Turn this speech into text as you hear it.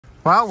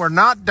Well, we're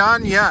not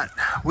done yet.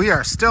 We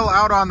are still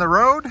out on the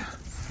road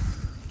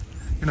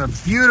in a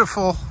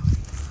beautiful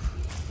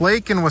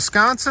lake in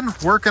Wisconsin,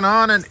 working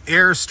on an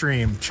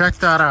Airstream. Check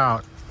that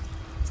out.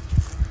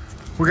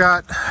 We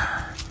got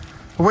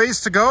a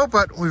ways to go,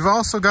 but we've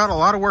also got a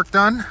lot of work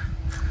done.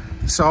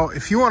 So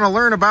if you want to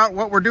learn about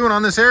what we're doing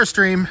on this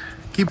Airstream,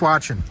 keep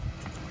watching.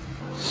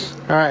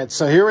 All right,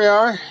 so here we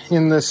are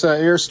in this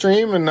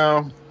Airstream,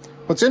 and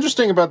what's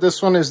interesting about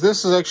this one is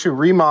this is actually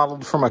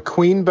remodeled from a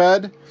queen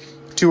bed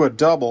to a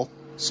double,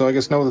 so I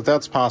guess know that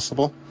that's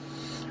possible.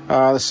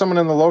 There's someone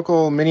in the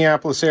local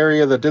Minneapolis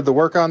area that did the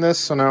work on this,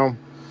 so now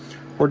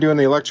we're doing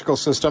the electrical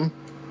system.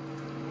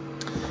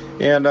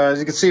 And as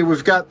you can see,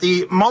 we've got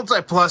the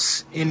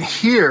multi-plus in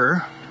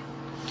here.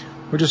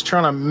 We're just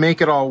trying to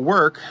make it all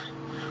work.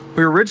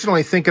 We were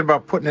originally thinking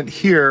about putting it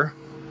here,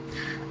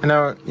 and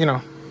now, you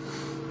know,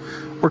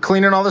 we're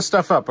cleaning all this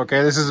stuff up,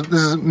 okay? This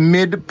is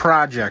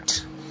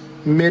mid-project.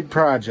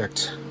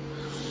 Mid-project.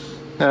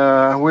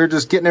 We're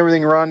just getting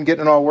everything run,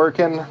 getting it all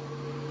working.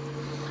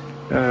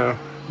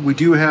 We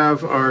do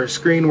have our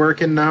screen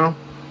working now.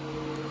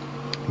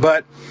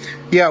 But,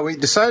 yeah, we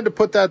decided to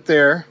put that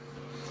there.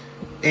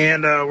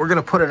 And we're going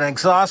to put an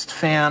exhaust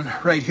fan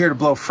right here to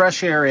blow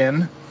fresh air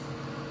in.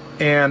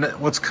 And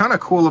what's kind of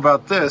cool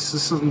about this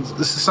is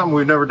something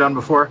we've never done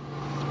before.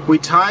 We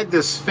tied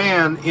this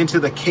fan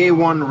into the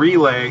K1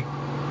 relay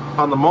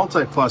on the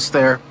multi-plus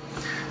there.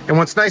 And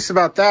what's nice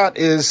about that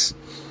is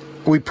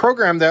we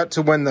programmed that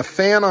to when the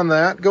fan on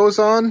that goes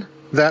on,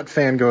 that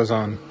fan goes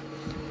on.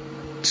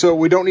 So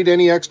we don't need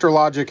any extra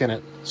logic in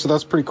it. So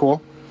that's pretty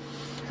cool.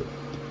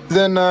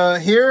 Then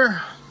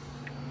here,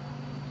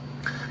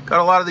 got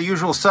a lot of the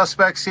usual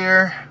suspects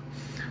here.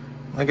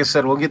 Like I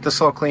said, we'll get this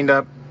all cleaned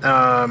up.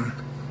 Got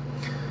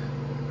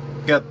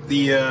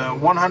the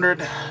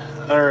 100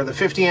 or the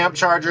 50 amp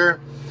charger,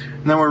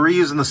 and then we're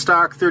reusing the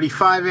stock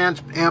 35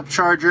 amp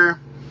charger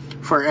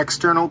for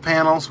external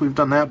panels. We've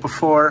done that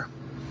before.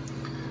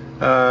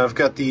 I've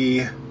got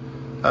the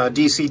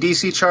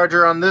DC-DC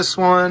charger on this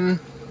one,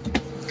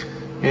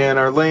 and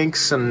our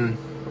links and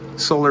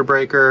solar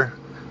breaker,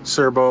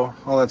 servo,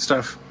 all that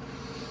stuff.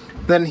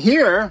 Then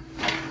here,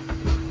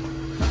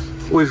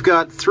 we've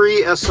got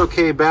 3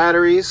 SOK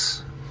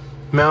batteries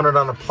mounted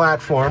on a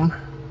platform.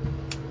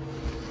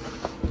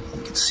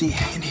 You can see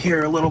in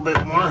here a little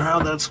bit more how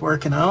that's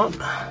working out.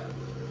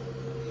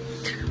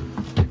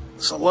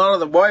 So a lot of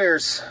the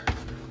wires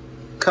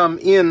come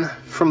in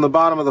from the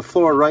bottom of the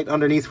floor right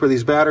underneath where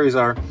these batteries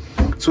are.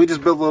 So we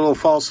just build a little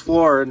false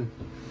floor and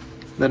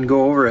then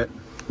go over it.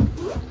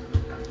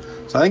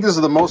 So I think this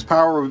is the most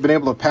power we've been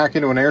able to pack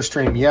into an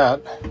Airstream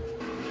yet.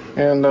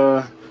 And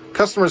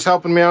customer's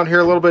helping me out here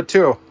a little bit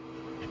too.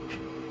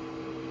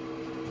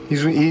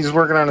 He's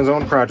working on his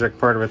own project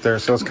part of it there,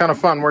 so it's kind of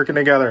fun working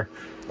together.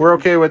 We're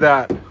okay with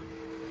that.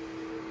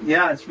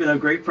 Yeah, it's been a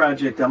great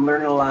project. I'm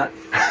learning a lot.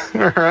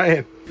 All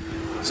right.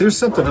 So here's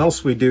something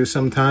else we do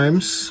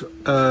sometimes.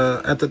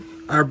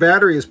 Our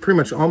battery is pretty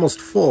much almost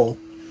full,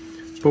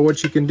 but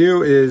what you can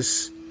do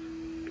is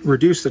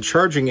reduce the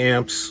charging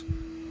amps.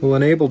 Will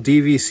enable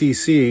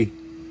DVCC,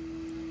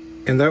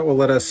 and that will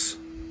let us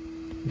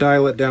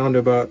dial it down to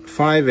about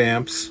 5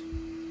 amps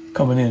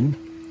coming in,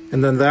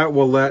 and then that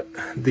will let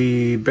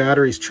the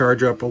batteries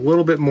charge up a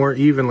little bit more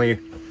evenly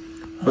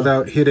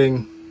without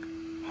hitting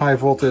high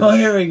voltage. Oh,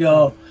 here we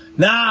go.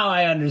 Now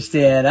I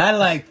understand. I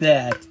like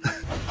that.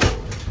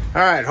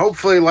 All right,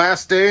 hopefully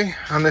last day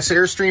on this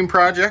Airstream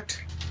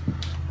project.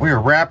 We are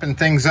wrapping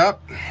things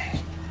up.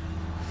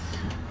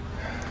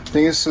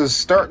 This is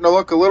starting to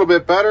look a little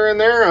bit better in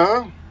there,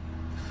 huh?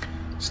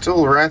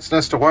 Still a rat's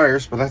nest of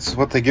wires, but that's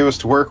what they give us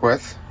to work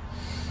with.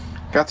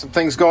 Got some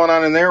things going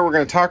on in there we're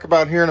going to talk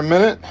about here in a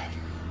minute.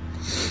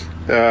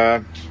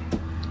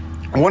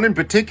 One in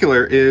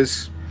particular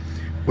is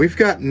we've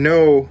got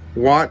no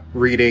watt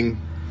reading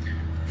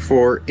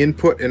for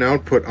input and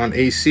output on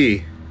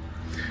AC.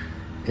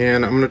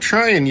 And I'm going to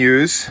try and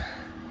use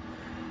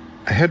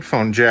a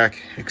headphone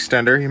jack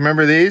extender. You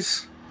remember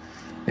these?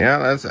 Yeah,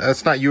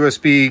 that's not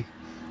USB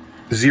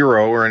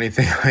 0 or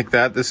anything like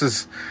that. This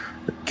is,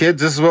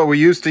 kids, this is what we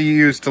used to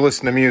use to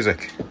listen to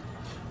music.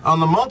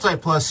 On the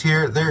multi-plus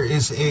here, there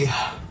is a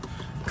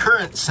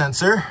current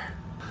sensor.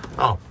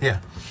 Oh, yeah.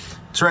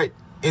 It's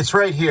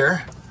right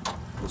here.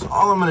 So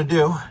all I'm going to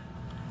do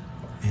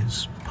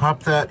is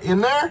pop that in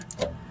there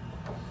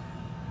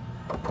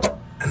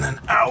and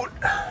then out.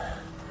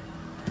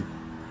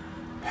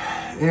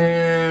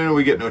 And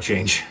we get no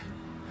change.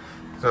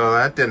 So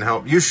that didn't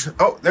help.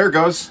 Oh, there it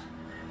goes.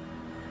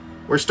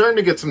 We're starting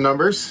to get some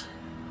numbers.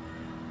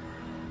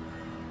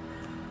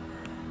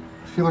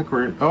 I feel like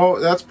oh,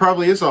 that's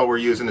probably is all we're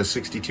using is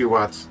 62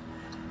 watts.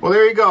 Well,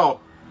 there you go.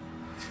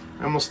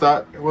 I almost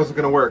thought it wasn't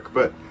going to work,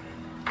 but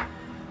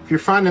if you're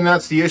finding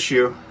that's the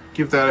issue,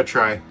 give that a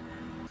try.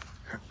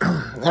 All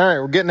right,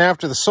 we're getting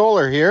after the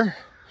solar here.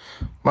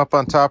 I'm up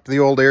on top of the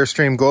old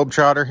Airstream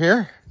Globetrotter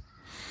here.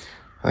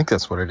 I think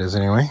that's what it is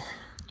anyway.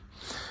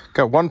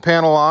 Got one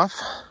panel off,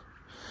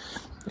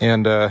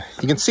 and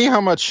you can see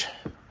how much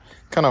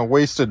kind of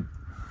wasted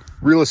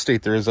real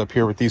estate there is up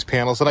here with these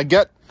panels. And I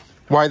get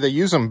why they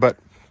use them, but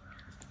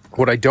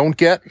what I don't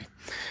get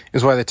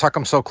is why they tuck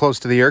them so close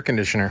to the air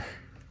conditioner.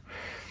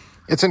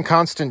 It's in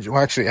constant,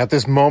 well, actually at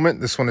this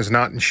moment, this one is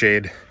not in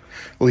shade,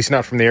 at least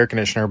not from the air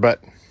conditioner,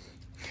 but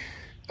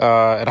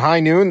at high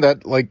noon,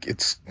 that like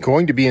it's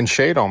going to be in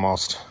shade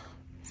almost.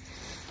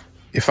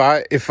 If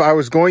I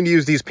was going to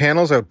use these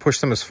panels, I would push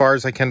them as far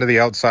as I can to the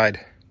outside,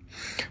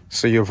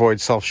 so you avoid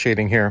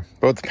self-shading here.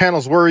 But with the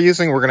panels we're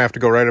using, we're gonna have to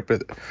go right up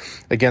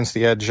against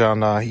the edge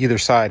on either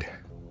side.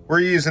 We're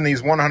using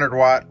these 100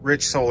 watt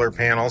rich solar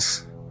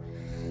panels.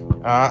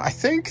 I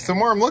think the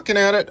more I'm looking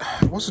at it,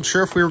 I wasn't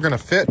sure if we were gonna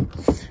fit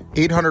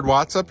 800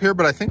 watts up here,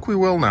 but I think we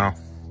will now.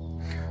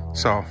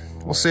 So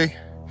we'll see.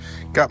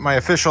 Got my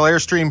official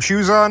Airstream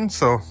shoes on,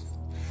 so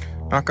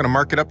not gonna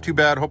mark it up too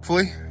bad,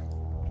 hopefully.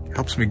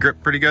 Helps me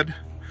grip pretty good.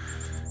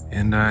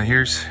 And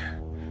here's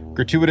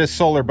gratuitous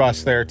solar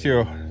bus there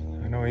too.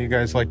 I know you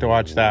guys like to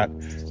watch that,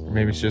 or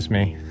maybe it's just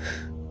me.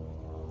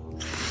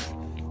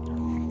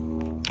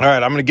 All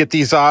right, I'm gonna get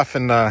these off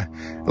and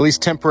at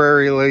least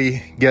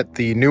temporarily get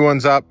the new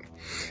ones up,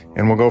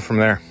 and we'll go from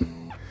there.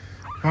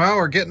 Well,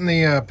 we're getting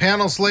the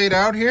panels laid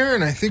out here,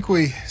 and I think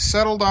we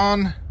settled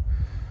on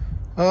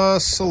a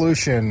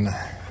solution.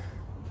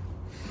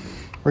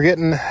 We're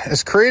getting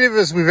as creative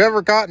as we've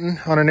ever gotten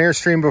on an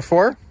Airstream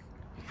before.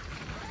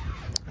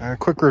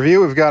 Quick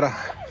review, we've got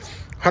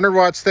 100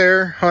 watts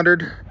there,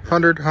 100,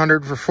 100,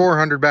 100 for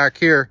 400 back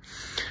here.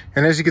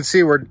 And as you can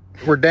see, we're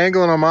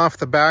dangling them off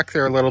the back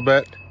there a little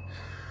bit.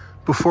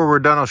 Before we're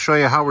done, I'll show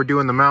you how we're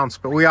doing the mounts,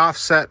 but we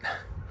offset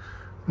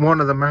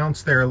one of the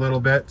mounts there a little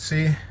bit,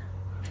 see?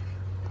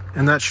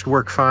 And that should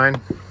work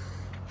fine.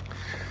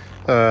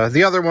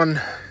 The other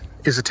one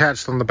is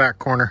attached on the back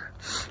corner.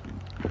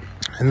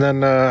 And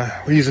then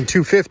we're using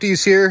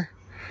 250s here.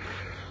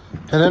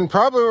 And then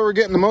probably where we're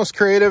getting the most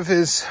creative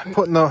is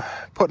putting a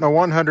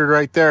 100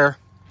 right there.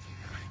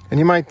 And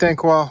you might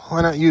think, well,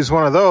 why not use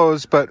one of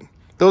those? But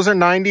those are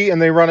 90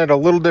 and they run at a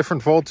little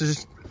different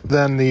voltage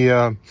than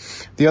the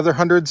other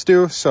hundreds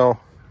do. So,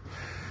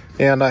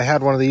 and I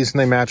had one of these and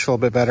they match a little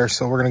bit better,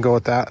 so we're gonna go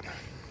with that.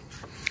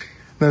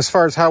 And as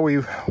far as how we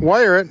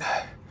wire it,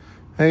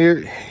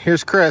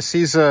 here's Chris.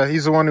 He's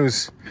the one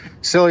who's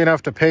silly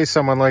enough to pay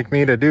someone like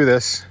me to do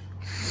this.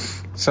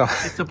 So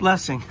it's a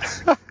blessing.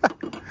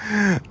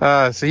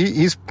 So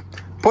he's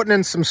putting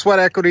in some sweat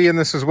equity in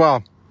this as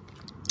well.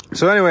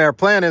 So anyway, our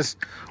plan is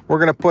we're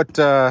gonna put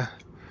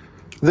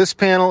this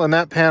panel and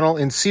that panel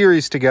in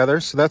series together.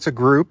 So that's a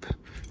group,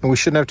 and we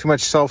shouldn't have too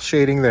much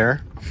self-shading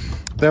there.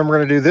 Then we're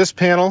gonna do this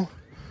panel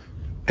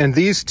and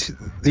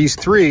these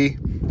three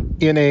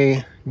in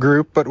a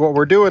group. But what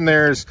we're doing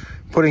there is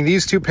putting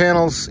these two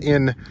panels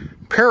in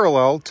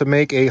parallel to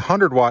make a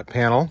 100 watt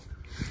panel.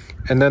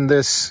 And then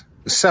this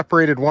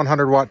separated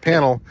 100 watt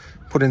panel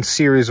put in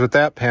series with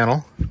that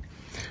panel.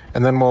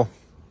 And then we'll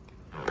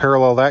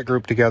parallel that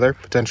group together,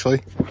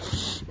 potentially.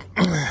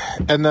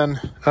 And then,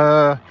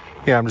 yeah,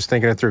 I'm just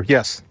thinking it through.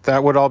 Yes,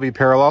 that would all be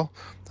parallel.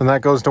 Then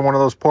that goes to one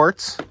of those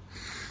ports.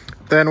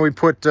 Then we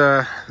put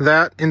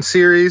that in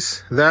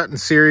series,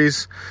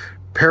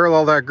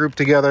 parallel that group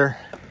together,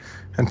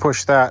 and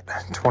push that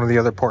to one of the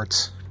other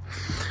ports.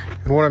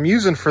 And what I'm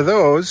using for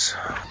those,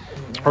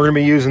 we're gonna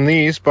be using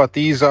these, bought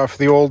these off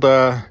the old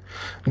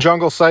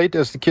jungle site,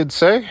 as the kids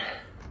say.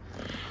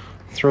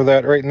 Throw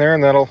that right in there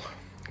and that'll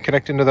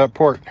connect into that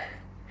port.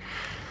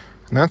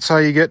 And that's how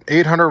you get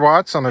 800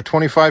 watts on a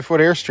 25-foot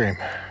Airstream.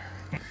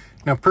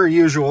 Now, per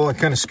usual, I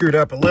kind of screwed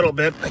up a little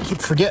bit. I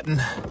keep forgetting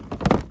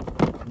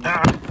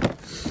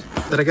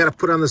that I got to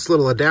put on this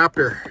little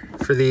adapter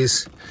for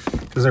these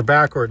because they're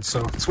backwards.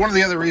 So it's one of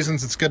the other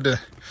reasons it's good to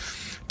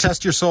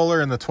test your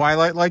solar in the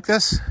twilight like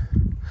this.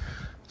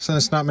 So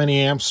it's not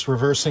many amps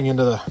reversing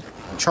into the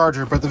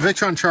charger, but the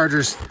Victron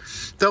chargers,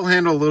 they'll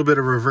handle a little bit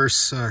of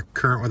reverse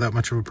current without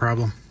much of a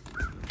problem.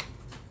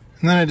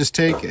 And then I just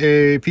take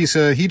a piece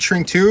of heat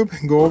shrink tube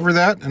and go over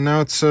that, and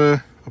now it's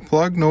a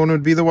plug. No one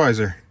would be the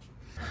wiser.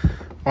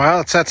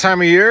 Well, it's that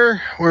time of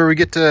year where we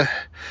get to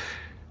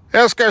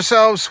ask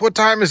ourselves, what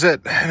time is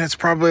it? And it's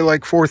probably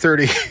like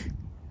 4:30.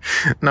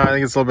 No, I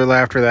think it's a little bit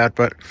after that,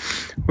 but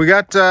we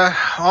got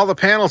all the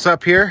panels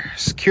up here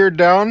secured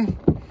down.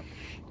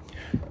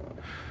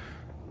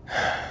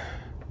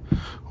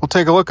 We'll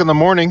take a look in the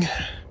morning,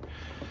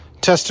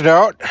 test it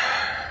out,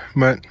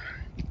 but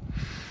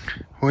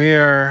we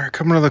are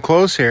coming to the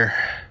close here.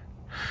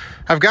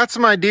 I've got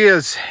some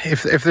ideas.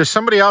 If there's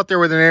somebody out there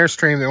with an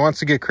Airstream that wants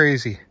to get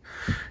crazy,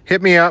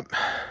 hit me up.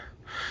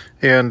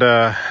 And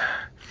I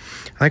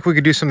think we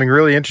could do something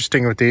really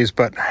interesting with these,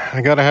 but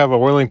I got to have a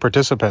willing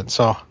participant.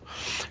 So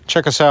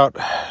check us out,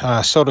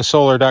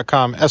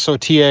 sotasolar.com,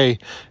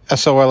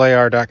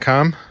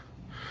 SOTASOLAR.com.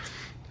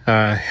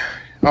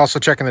 Also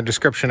check in the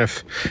description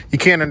if you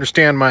can't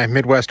understand my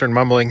Midwestern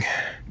mumbling.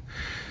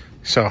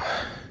 So, all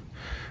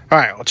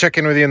right, we'll check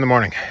in with you in the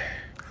morning.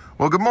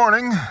 Well, good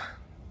morning.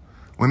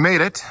 We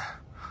made it.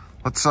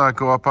 Let's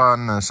go up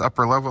on this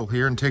upper level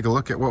here and take a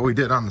look at what we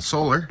did on the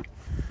solar.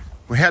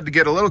 We had to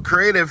get a little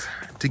creative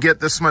to get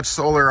this much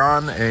solar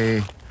on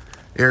a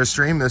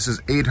Airstream. This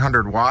is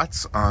 800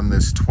 watts on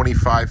this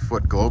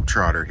 25-foot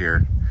Globetrotter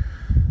here.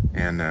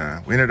 And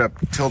we ended up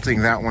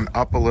tilting that one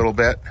up a little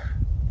bit.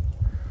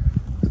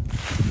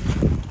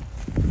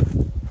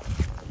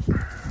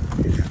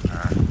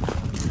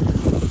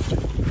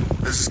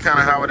 This is kind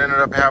of how it ended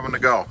up having to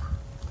go.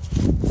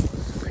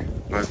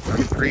 But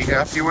I'm pretty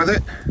happy with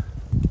it.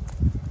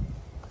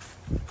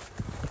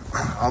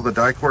 All the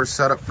die cores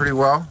set up pretty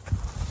well.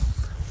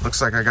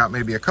 Looks like I got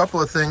maybe a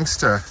couple of things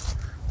to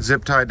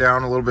zip tie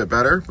down a little bit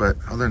better, but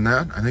other than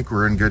that, I think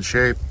we're in good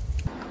shape.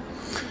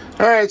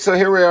 All right, so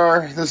here we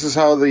are. This is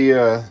how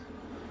the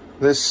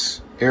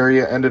this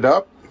area ended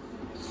up.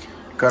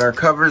 Got our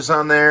covers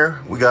on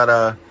there. We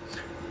got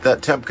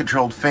that temp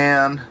controlled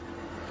fan.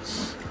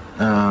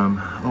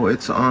 Oh,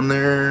 it's on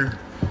there.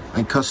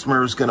 My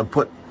customer is gonna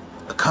put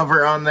a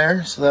cover on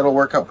there, so that'll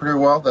work out pretty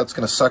well. That's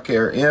gonna suck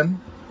air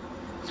in.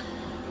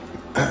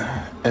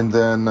 And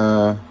then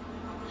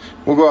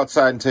we'll go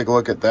outside and take a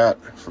look at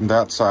that from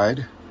that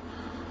side.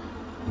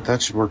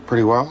 That should work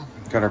pretty well.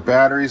 Got our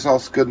batteries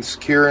all good and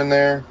secure in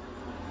there.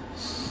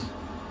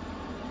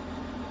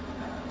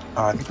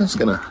 I think it's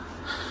gonna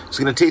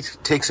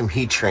take some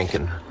heat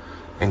shrinking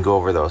and go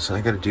over those. So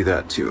I gotta do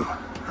that too.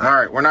 All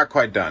right, we're not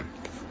quite done.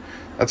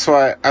 That's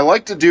why I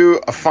like to do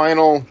a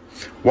final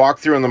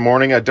walkthrough in the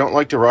morning. I don't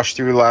like to rush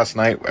through last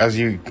night. As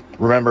you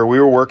remember, we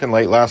were working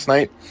late last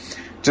night.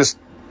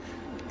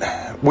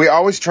 We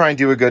always try and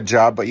do a good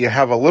job, but you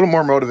have a little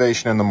more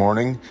motivation in the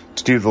morning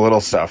to do the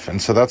little stuff.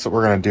 And so that's what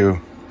we're going to do.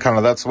 Kind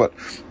of that's what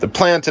the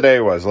plan today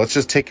was. Let's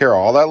just take care of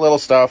all that little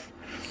stuff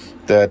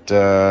that,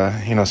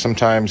 you know,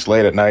 sometimes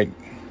late at night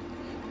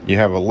you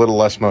have a little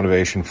less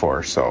motivation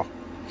for. So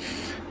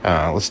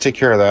let's take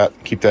care of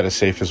that, keep that as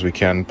safe as we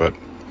can. But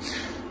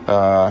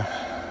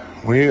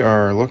we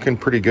are looking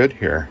pretty good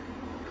here.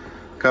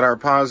 Got our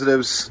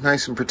positives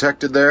nice and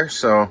protected there.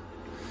 So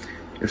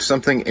if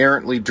something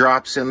errantly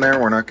drops in there,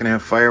 we're not going to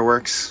have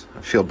fireworks.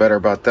 I feel better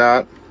about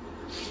that.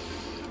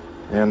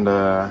 And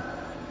the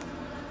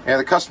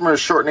customer is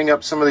shortening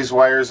up some of these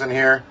wires in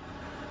here.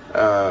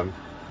 You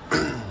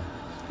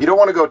don't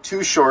want to go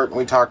too short, and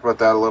we talked about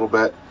that a little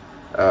bit.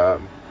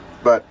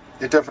 But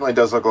it definitely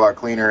does look a lot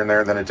cleaner in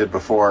there than it did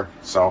before.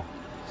 So,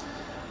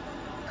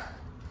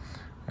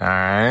 all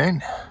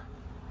right.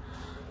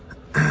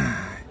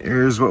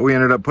 Here's what we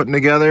ended up putting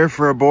together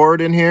for a board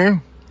in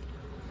here.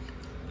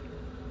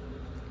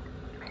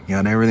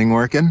 Got everything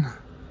working,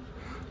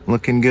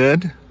 looking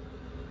good.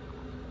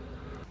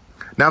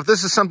 Now, if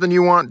this is something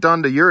you want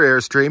done to your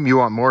Airstream, you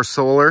want more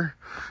solar,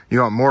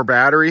 you want more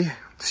battery,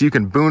 so you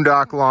can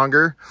boondock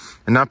longer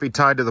and not be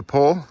tied to the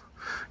pole,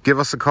 give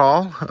us a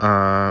call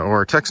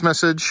or a text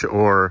message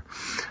or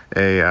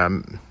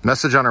a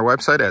message on our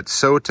website at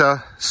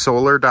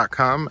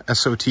sotasolar.com,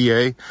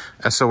 SOTASOLAR.com.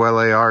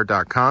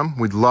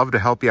 We'd love to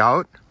help you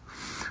out.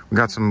 We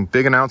got some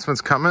big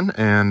announcements coming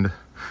and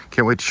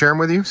can't wait to share them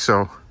with you.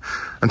 So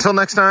until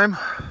next time,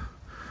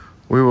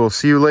 we will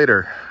see you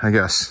later, I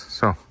guess.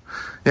 So,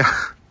 yeah.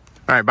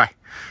 All right, bye.